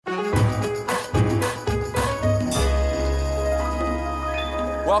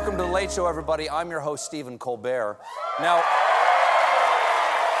Welcome to The Late Show, everybody. I'm your host, Stephen Colbert. Now,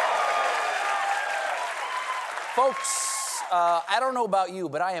 folks, I don't know about you,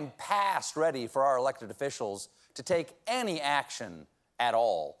 but I am past ready for our elected officials to take any action at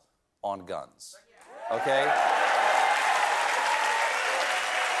all on guns, okay?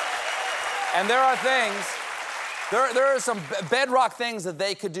 And there are things, there are some bedrock things that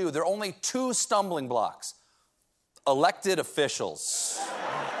they could do. There are only two stumbling blocks. Elected officials.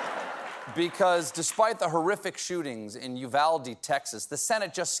 Because despite the horrific shootings in Uvalde, Texas, the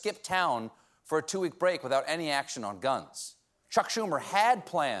Senate just skipped town for a 2-week break without any action on guns. Chuck Schumer had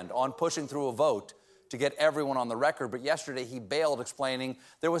planned on pushing through a vote to get everyone on the record, but yesterday he bailed, explaining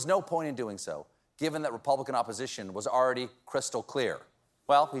there was no point in doing so, given that Republican opposition was already crystal clear.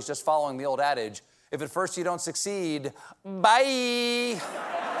 Well, he's just following the old adage, if at first you don't succeed, bye!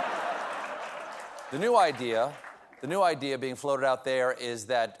 The new idea being floated out there is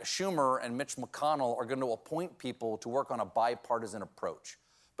that Schumer and Mitch McConnell are going to appoint people to work on a bipartisan approach.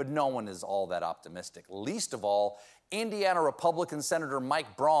 But no one is all that optimistic. Least of all, Indiana Republican Senator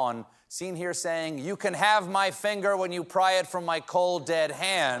Mike Braun, seen here saying, "You can have my finger when you pry it from my cold, dead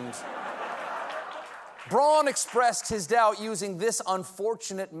hand." Braun expressed his doubt using this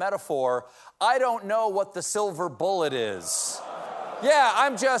unfortunate metaphor, "I don't know what the silver bullet is." Yeah,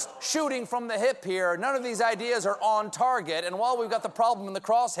 I'm just shooting from the hip here. None of these ideas are on target. And while we've got the problem in the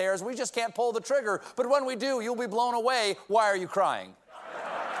crosshairs, we just can't pull the trigger. But when we do, you'll be blown away. Why are you crying?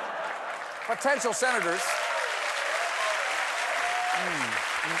 Potential senators.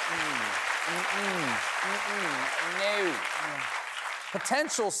 No.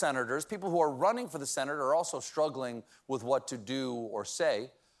 Potential senators, people who are running for the Senate, are also struggling with what to do or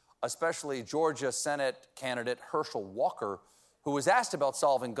say, especially Georgia Senate candidate Herschel Walker, who was asked about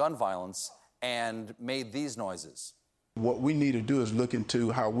solving gun violence and made these noises. What we need to do is look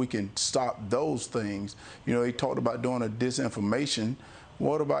into how we can stop those things. You know, he talked about doing a disinformation.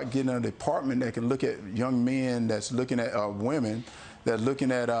 What about getting a department that can look at young men that's looking at women, that's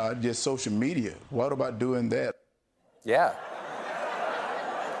looking at just social media? What about doing that? Yeah.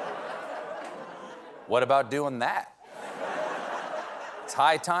 What about doing that? It's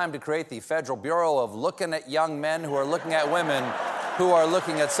high time to create the Federal Bureau of looking at young men who are looking at women who are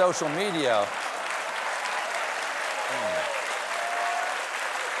looking at social media.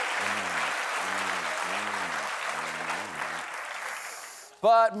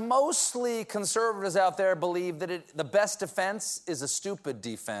 But mostly conservatives out there believe that the best defense is a stupid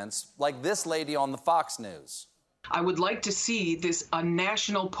defense, like this lady on the Fox News. I would like to see a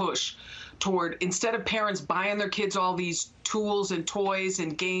national push toward, instead of parents buying their kids all these tools and toys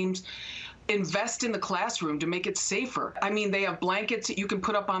and games, invest in the classroom to make it safer. I mean, they have blankets that you can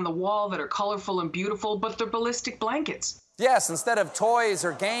put up on the wall that are colorful and beautiful, but they're ballistic blankets. Yes, instead of toys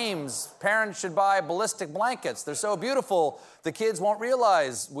or games, parents should buy ballistic blankets. They're so beautiful, the kids won't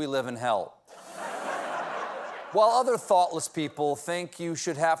realize we live in hell. While other thoughtless people think you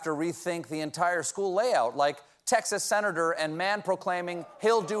should have to rethink the entire school layout, like Texas senator and man proclaiming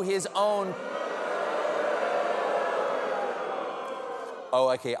he'll do his own... Oh,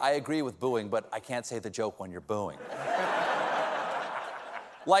 okay, I agree with booing, but I can't say the joke when you're booing.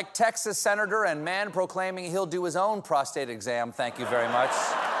 Like Texas senator and man proclaiming he'll do his own prostate exam, thank you very much.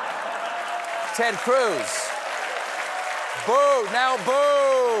 Ted Cruz. Boo, now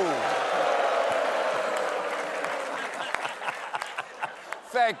boo!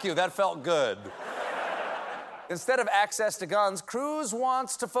 Thank you, that felt good. Instead of access to guns, Cruz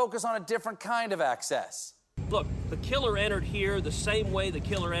wants to focus on a different kind of access. Look, the killer entered here the same way the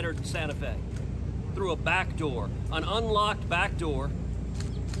killer entered in Santa Fe. Through a back door, an unlocked back door.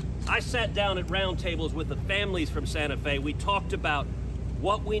 I sat down at round tables with the families from Santa Fe. We talked about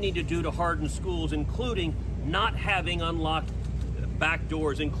what we need to do to harden schools, including not having unlocked back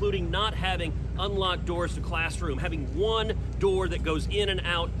doors, including not having unlocked doors to classroom, having one door that goes in and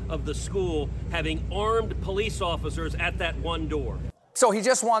out of the school, having armed police officers at that one door. So he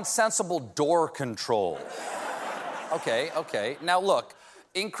just wants sensible door control. Okay. Now look,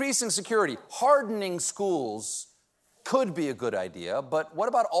 increasing security, hardening schools could be a good idea, but what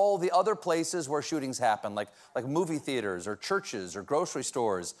about all the other places where shootings happen, like movie theaters or churches or grocery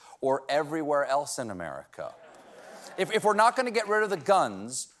stores or everywhere else in America? If we're not going to get rid of the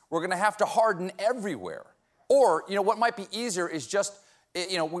guns, we're going to have to harden everywhere. Or, what might be easier is just,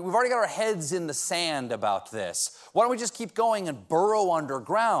 we've already got our heads in the sand about this. Why don't we just keep going and burrow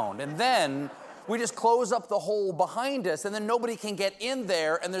underground? And then We just close up the hole behind us, and then nobody can get in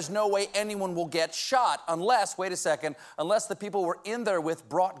there, and there's no way anyone will get shot unless, wait a second, unless the people we're in there with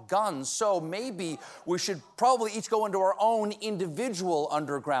brought guns. So maybe we should probably each go into our own individual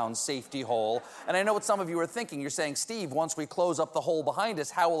underground safety hole. And I know what some of you are thinking. You're saying, Steve, once we close up the hole behind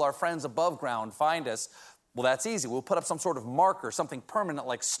us, how will our friends above ground find us? Well, that's easy. We'll put up some sort of marker, something permanent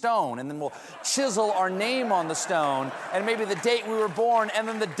like stone, and then we'll chisel our name on the stone, and maybe the date we were born, and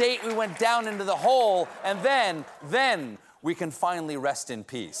then the date we went down into the hole, and then we can finally rest in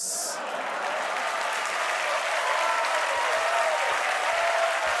peace.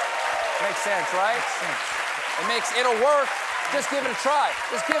 Makes sense, right? It'll work. Just give it a try.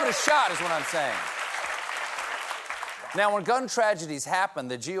 Just give it a shot is what I'm saying. Now, when gun tragedies happen,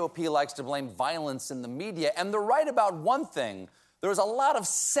 the GOP likes to blame violence in the media, and they're right about one thing. There's a lot of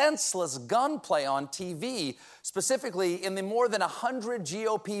senseless gunplay on TV, specifically in the more than 100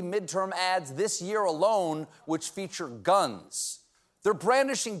 GOP midterm ads this year alone, which feature guns. They're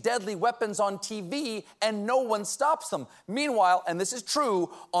brandishing deadly weapons on TV, and no one stops them. Meanwhile, and this is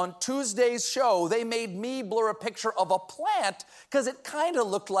true, on Tuesday's show, they made me blur a picture of a plant because it kind of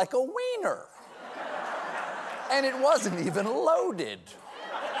looked like a wiener. And it wasn't even loaded.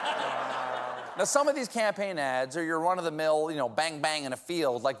 Now, some of these campaign ads are your run-of-the-mill, bang, bang in a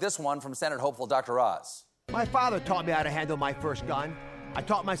field, like this one from Senate hopeful Dr. Oz. My father taught me how to handle my first gun. I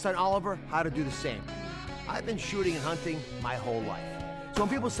taught my son Oliver how to do the same. I've been shooting and hunting my whole life. So when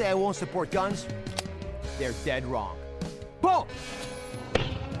people say I won't support guns, they're dead wrong. Boom!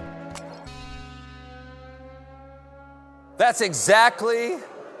 That's exactly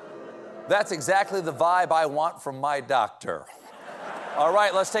the vibe I want from my doctor. All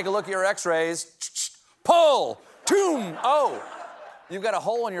right, let's take a look at your x-rays. Pull! Toom! Oh, you've got a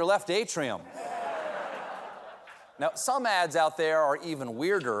hole in your left atrium. Now, some ads out there are even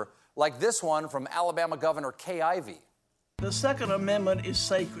weirder, like this one from Alabama Governor Kay Ivey. The Second Amendment is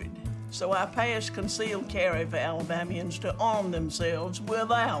sacred, so I passed concealed carry for Alabamians to arm themselves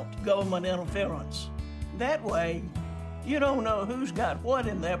without government interference. That way, you don't know who's got what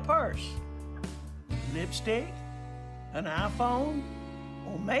in their purse. Lipstick, an iPhone,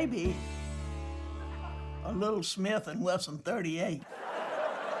 or maybe a little Smith & Wesson 38.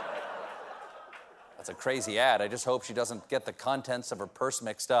 That's a crazy ad. I just hope she doesn't get the contents of her purse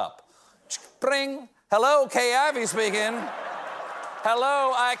mixed up. Pring! Hello, Kay Ivey speaking.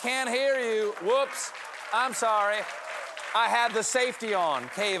 Hello, I can't hear you. Whoops, I'm sorry. I had the safety on.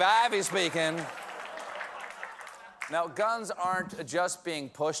 Kay Ivey speaking. Now, guns aren't just being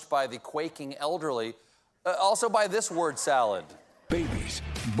pushed by the quaking elderly, also by this word salad. Babies,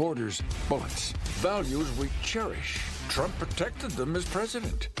 borders, bullets. Values we cherish. Trump protected them as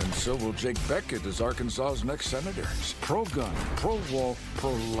president, and so will Jake Beckett as Arkansas's next senator. Pro-gun, pro-wall,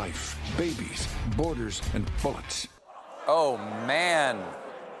 pro-life. Babies, borders, and bullets. Oh, man.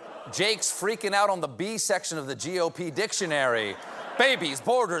 Jake's freaking out on the B section of the GOP dictionary. Babies,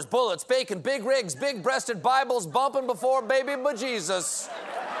 borders, bullets, bacon, big rigs, big-breasted Bibles, bumping before baby bejesus.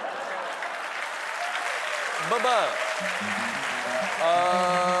 Bubba.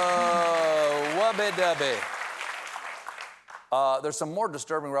 Wubby-dubby. There's some more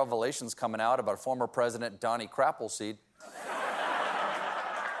disturbing revelations coming out about former President Donnie Crappleseed.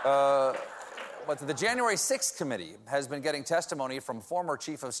 But the January 6th committee has been getting testimony from former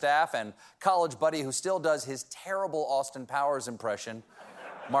chief of staff and college buddy who still does his terrible Austin Powers impression,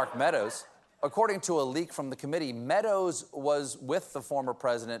 Mark Meadows. According to a leak from the committee, Meadows was with the former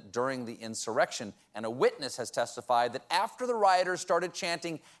president during the insurrection, and a witness has testified that after the rioters started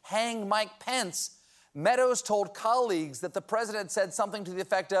chanting, "Hang Mike Pence," Meadows told colleagues that the president said something to the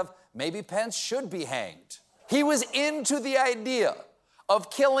effect of, "Maybe Pence should be hanged." He was into the idea of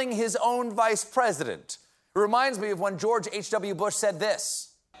killing his own vice president. It reminds me of when George H.W. Bush said this.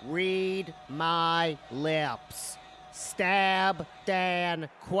 Read my lips. Stab Dan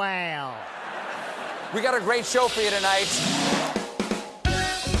Quayle. We got a great show for you tonight.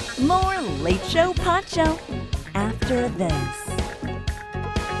 More Late Show Pod Show after this.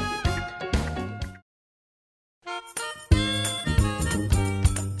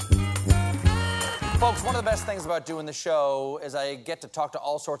 Folks, one of the best things about doing the show is I get to talk to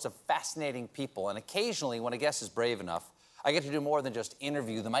all sorts of fascinating people, and occasionally, when a guest is brave enough, I get to do more than just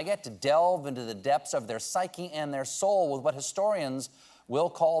interview them. I get to delve into the depths of their psyche and their soul with what historians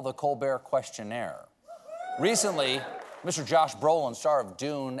will call the Colbert Questionnaire. Recently, Mr. Josh Brolin, star of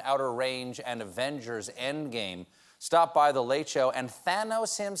Dune, Outer Range, and Avengers Endgame, stopped by The Late Show, and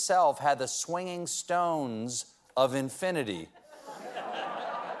Thanos himself had the swinging stones of infinity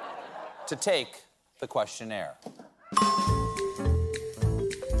to take the questionnaire.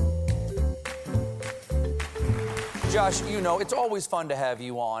 Josh, you know, it's always fun to have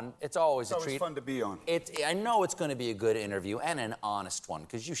you on. It's always a treat. It's fun to be on. I know it's going to be a good interview and an honest one,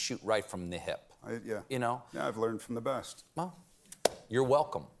 because you shoot right from the hip. Yeah. You know? Yeah, I've learned from the best. Well, you're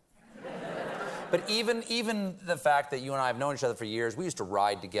welcome. But even the fact that you and I have known each other for years, we used to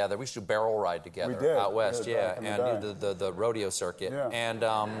ride together. We used to barrel ride together We did. out west, We did back in the and do the rodeo circuit. Yeah. And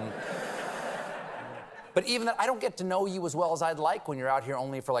but even that, I don't get to know you as well as I'd like when you're out here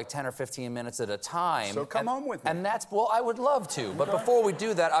only for like 10 or 15 minutes at a time. So come on with me. And that's, well, I would love to. But before we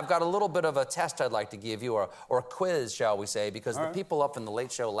do that, I've got a little bit of a test I'd like to give you, or a quiz, shall we say, because the people up in the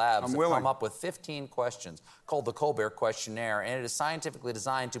Late Show labs have come up with 15 questions called the Colbert Questionnaire, and it is scientifically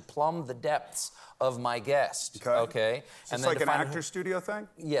designed to plumb the depths of my guest. Okay? So it's like an actor studio thing?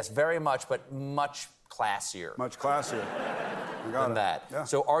 Yes, very much, but much classier. Much classier. Than that. Yeah.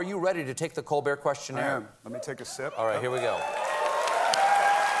 So are you ready to take the Colbert Questionnaire? I am. Let me take a sip. All right, here we go.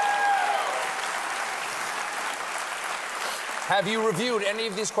 Have you reviewed any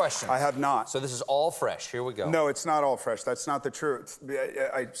of these questions? I have not. So this is all fresh. Here we go. No, it's not all fresh. That's not the truth.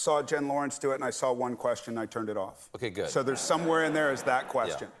 I saw Jen Lawrence do it, and I saw one question, and I turned it off. Okay, good. So there's somewhere in there is that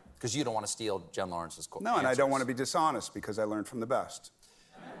question. Because you don't want to steal Jen Lawrence's question. No, and I don't want to be dishonest because I learned from the best.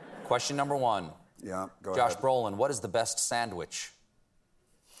 Question number 1. Yeah, go Josh ahead. Brolin, what is the best sandwich?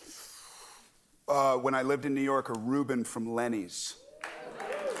 When I lived in New York, a Reuben from Lenny's.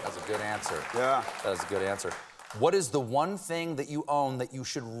 That's a good answer. Yeah. That's a good answer. What is the one thing that you own that you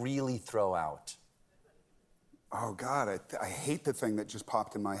should really throw out? Oh, God, I hate the thing that just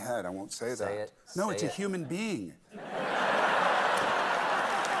popped in my head. I won't say that. Say it. No, Say it's it. a human being.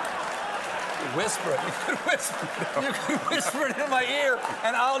 Whisper it. You can whisper it. You can whisper it in my ear,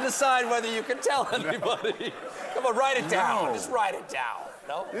 and I'll decide whether you can tell anybody. Come on, write it down. No. Just write it down.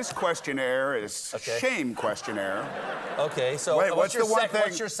 No? This questionnaire is shame questionnaire. Okay, so Wait, what's your one second? thing?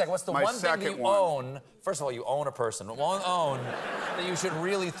 What's your second? What's the My one thing that second you one. own? First of all, you own a person. One own that you should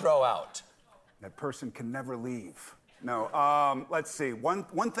really throw out. That person can never leave. No, let's see. One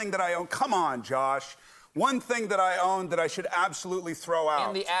thing that I own. Come on, Josh. One thing that I own that I should absolutely throw out.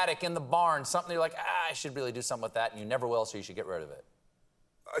 In the attic, in the barn, something you're like, I should really do something with that, and you never will, so you should get rid of it.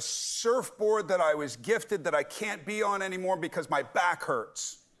 A surfboard that I was gifted that I can't be on anymore because my back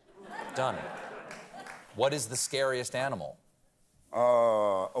hurts. Done. What is the scariest animal?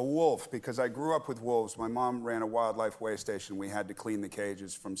 A wolf, because I grew up with wolves. My mom ran a wildlife way station. We had to clean the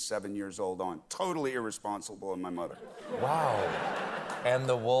cages from 7 years old on. Totally irresponsible in my mother. Wow. And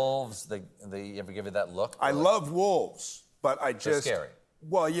the wolves, you ever give it that look? I love wolves, but I just... They're scary.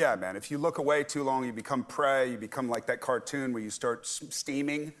 Well, yeah, man. If you look away too long, you become prey. You become like that cartoon where you start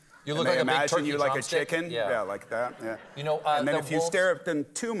steaming. You look and like they a big imagine turkey you like a drumstick? chicken. Yeah. Like that. Yeah. You know, and then the if you wolves- stare at them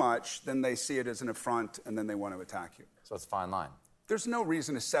too much, then they see it as an affront, and then they want to attack you. So it's a fine line. There's no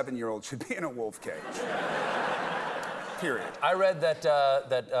reason a 7-year-old should be in a wolf cage. Period. I read that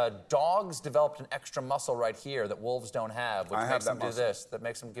dogs developed an extra muscle right here that wolves don't have, which makes them do this. That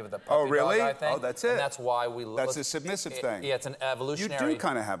makes them give it the puppy Oh, really? dog, I think. Oh, that's it. And that's why we look... That's a submissive thing. Yeah, it's an evolutionary... You do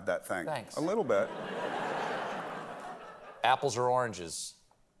kind of have that thing. Thanks. A little bit. Apples or oranges?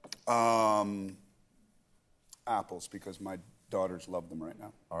 Apples, because my daughters love them right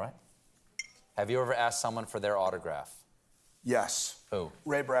now. All right. Have you ever asked someone for their autograph? Yes. Who?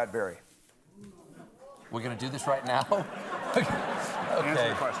 Ray Bradbury. We're going to do this right now? Okay. Answer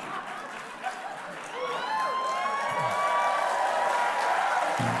the question.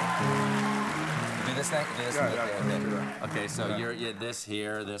 Do this thing? Do this Yeah, thing? yeah, Okay. yeah. Okay, so you're this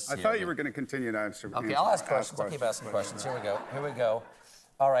here, this I here. thought you were going to continue to answer. Okay, I'll ask questions. I'll keep asking questions. Here we go. Here we go.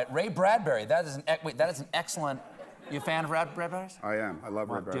 All right, Ray Bradbury. That is an excellent... You a fan of Ray Bradbury? I am. I love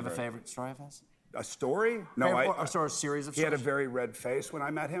Ray Bradbury. Do you have a favorite story of his? A story? No, Or a series of stories? He had a very red face when I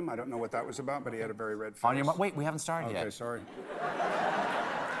met him. I don't know what that was about, but he had a very red face. On your wait, we haven't started yet. Okay, sorry.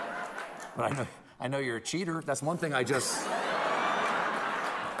 But I know you're a cheater. That's one thing I just...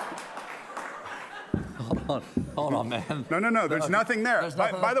 Hold on, man. No. There's nothing there. There's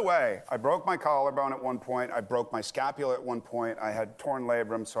nothing By the way, I broke my collarbone at one point. I broke my scapula at one point. I had torn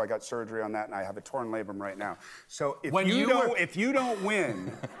labrum, so I got surgery on that, and I have a torn labrum right now. So if you don't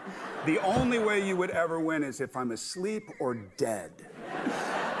win, the only way you would ever win is if I'm asleep or dead.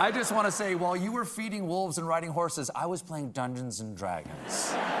 I just want to say, while you were feeding wolves and riding horses, I was playing Dungeons and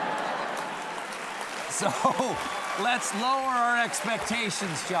Dragons. So let's lower our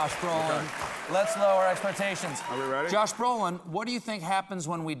expectations, Josh Brolin. Okay. Let's lower our expectations. Are we ready? Josh Brolin, what do you think happens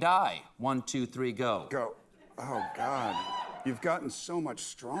when we die? 1, 2, 3, go. Go. Oh, God. You've gotten so much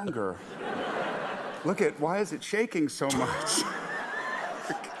stronger. Look at, why is it shaking so much?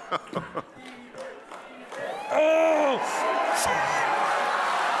 Oh!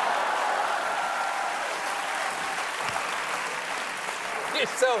 Are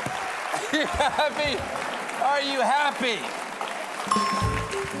you happy? Are you happy?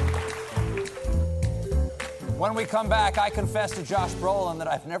 When we come back, I confess to Josh Brolin that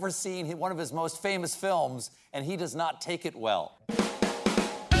I've never seen one of his most famous films, and he does not take it well.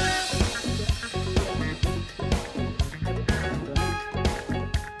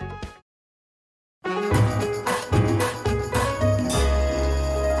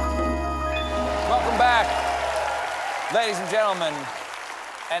 Welcome back, ladies and gentlemen.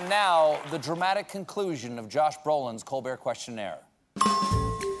 And now, the dramatic conclusion of Josh Brolin's Colbert Questionnaire.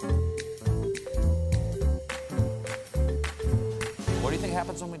 What do you think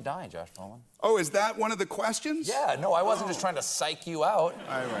happens when we die, Josh Brolin? Oh, is that one of the questions? Yeah, no, I wasn't just trying to psych you out.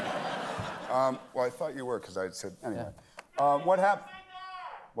 Anyway. Well, I thought you were, because I said, anyway. What happened?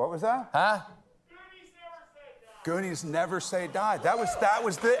 What was that? Huh? Goonies never say die. That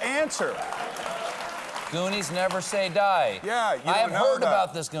was the answer. Goonies never say die. Yeah, you don't I have know heard that.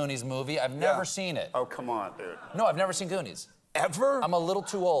 about this Goonies movie. I've never seen it. Oh, come on, dude. No, I've never seen Goonies. Ever? I'm a little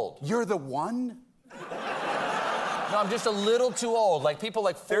too old. You're the one? No, I'm just a little too old. Like people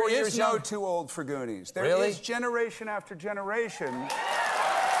like 4 years There is young. no too old for Goonies. There Really? is generation after generation.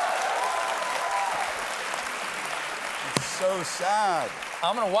 It's so sad.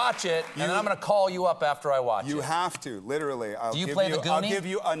 I'm gonna watch it, and then I'm gonna call you up after I watch it. You have to, literally. Do you play the Goonie? I'll give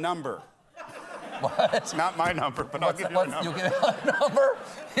you a number. What? Not my number, but I'll give you a number. You'll give me a number?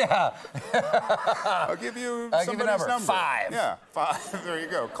 Yeah. I'll give you I'll somebody's give you a number. 5. Yeah, 5. There you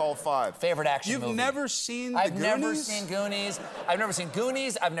go. Call 5. Favorite action movie? You've never seen the I've Goonies? never seen Goonies. I've never seen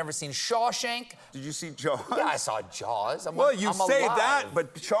Goonies. I've never seen Shawshank. Did you see Jaws? Yeah, I saw Jaws. Well, you I'm say alive. that,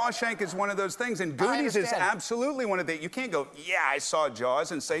 but Shawshank is one of those things, and Goonies is understand. absolutely one of the. You can't go, yeah, I saw Jaws,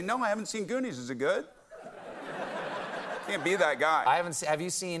 and say, no, I haven't seen Goonies. Is it good? Can't be that guy. I haven't. Have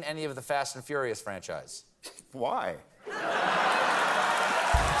you seen any of the Fast and Furious franchise? Why?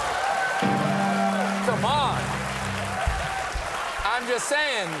 Come on. I'm just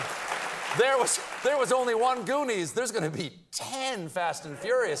saying, there was only one Goonies. There's going to be 10 Fast and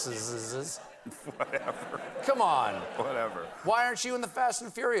Furiouses. Whatever. Come on. Whatever. Why aren't you in the Fast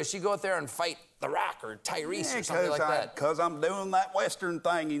and Furious? You go out there and fight The Rock or Tyrese or something like that. Because I'm doing that Western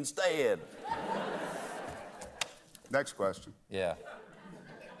thing instead. Next question. Yeah.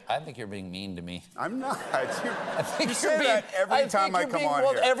 I think you're being mean to me. I'm not. I think You you're say being, that every time I come on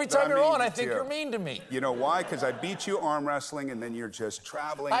here. Every time that you're I'm on, mean I think to you're mean to me. You know why? Because I beat you arm wrestling, and then you're just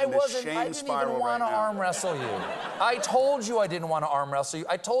traveling I in this shame didn't spiral even want to right now. arm wrestle you. I told you I didn't want to arm wrestle you.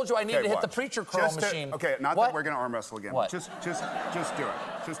 I told you I needed to hit the preacher curl machine. Okay, not What? that we're going to arm wrestle again. What? Just do it.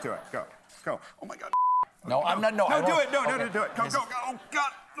 Just do it. Go. Oh my God. No, I'm not. No, I No, do won't. it. No, Okay. do it. Go. Oh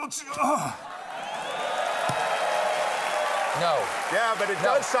God. Let's see. Oh. No. Yeah, but it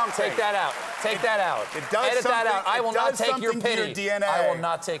does something. Take that out. Take that out. It does Edit that something- out. I it will not does take your something to pity. your DNA. I will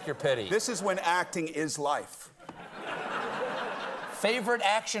not take your pity. This is when acting is life. Favorite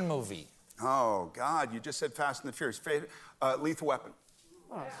action movie? Oh God, you just said Fast and the Furious. Lethal Weapon.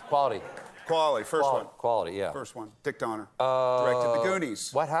 Quality. Quality. First one. Quality, yeah. First one. Dick Donner. Directed The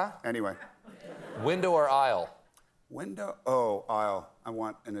Goonies. What, huh? Anyway. Window or aisle? Window? Oh, aisle. I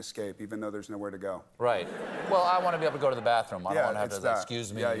want an escape, even though there's nowhere to go. Right. Well, I want to be able to go to the bathroom. I don't want to have it's to, that.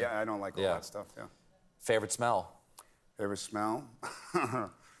 excuse me. Yeah, I don't like all that stuff, yeah. Favorite smell? Favorite smell?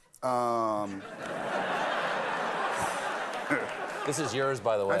 This is yours,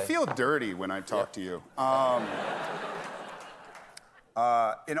 by the way. I feel dirty when I talk to you.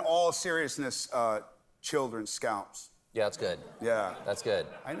 In all seriousness, children's scalps. Yeah, that's good. Yeah. That's good.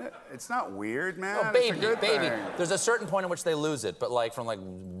 I know, it's not weird, man. No, It's a baby. good thing. There's a certain point in which they lose it, but like from like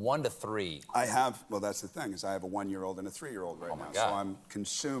 1 to 3. Well, that's the thing, is I have a 1-year-old and a 3-year-old right now. God. So I'm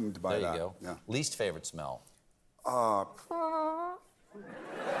consumed by that. There you go. Yeah. Least favorite smell?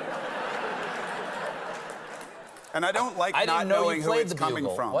 And I don't like I not didn't know knowing you who played it's the coming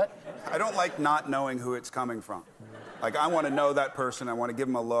bugle. from. What? I don't like not knowing who it's coming from. Like, I want to know that person. I want to give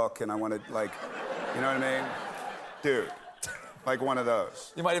them a look, and I want to, like, you know what I mean? Dude. Like one of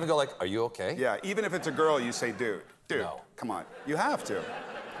those. You might even go like, are you okay? Yeah, even if it's a girl, you say, dude. No. Come on. You have to.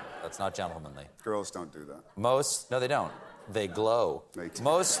 That's not gentlemanly. Girls don't do that. No, they don't. They glow. They do.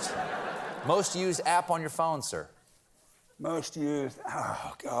 Most used app on your phone, sir? Most used,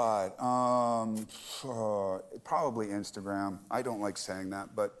 oh God, probably Instagram. I don't like saying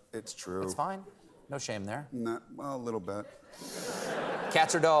that, but it's true. It's fine. No shame there. No, well, a little bit.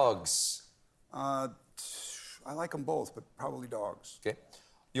 Cats or dogs? I like them both, but probably dogs. Okay.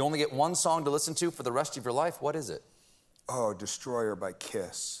 You only get one song to listen to for the rest of your life. What is it? Oh, Destroyer by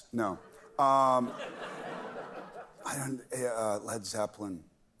Kiss. No. Led Zeppelin.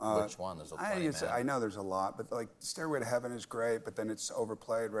 Which one? There's a plenty, man. I know there's a lot, but like Stairway to Heaven is great, but then it's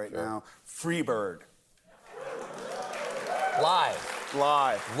overplayed right now. Freebird. Live,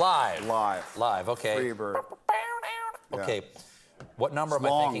 okay. Freebird. Okay. What number It's am I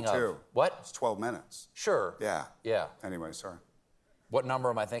long, thinking too. of? What? It's 12 minutes. Sure. Yeah. Anyway, sorry. What number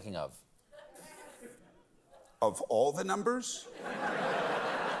am I thinking of? Of all the numbers?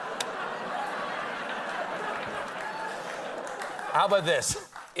 How about this?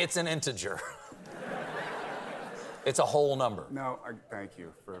 It's an integer. It's a whole number. No, thank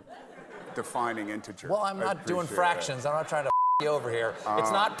you for defining integer. Well, I'm not doing fractions. I'm not trying to you over here.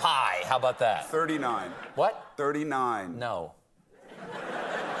 It's not pi. How about that? 39. What? 39. No.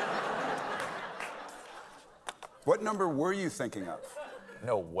 What number were you thinking of?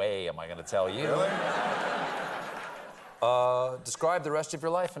 No way am I going to tell you. Really? Describe the rest of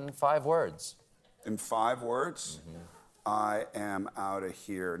your life in 5 words. In 5 words? Mm-hmm. I am out of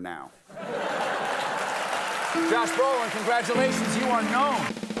here now. Josh Brolin, congratulations. You are known.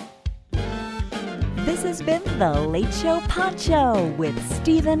 This has been The Late Show Pod Show with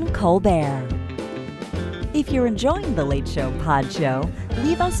Stephen Colbert. If you're enjoying The Late Show Pod Show,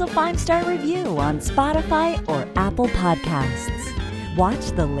 leave us a 5-star review on Spotify or Apple Podcasts.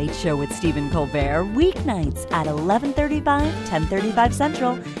 Watch The Late Show with Stephen Colbert weeknights at 11:35, 10:35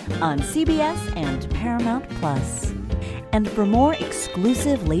 Central on CBS and Paramount+. And for more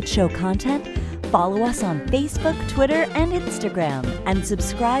exclusive Late Show content, follow us on Facebook, Twitter, and Instagram, and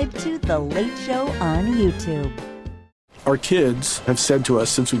subscribe to The Late Show on YouTube. Our kids have said to us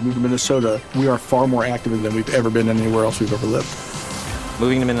since we moved to Minnesota, we are far more active than we've ever been anywhere else we've ever lived.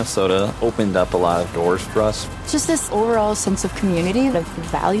 Moving to Minnesota opened up a lot of doors for us. Just this overall sense of community, of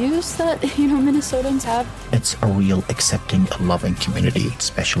values that, Minnesotans have. It's a real accepting, loving community,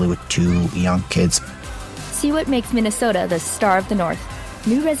 especially with 2 young kids. See what makes Minnesota the star of the North.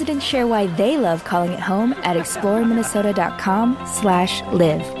 New residents share why they love calling it home at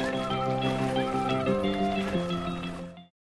exploreminnesota.com/live.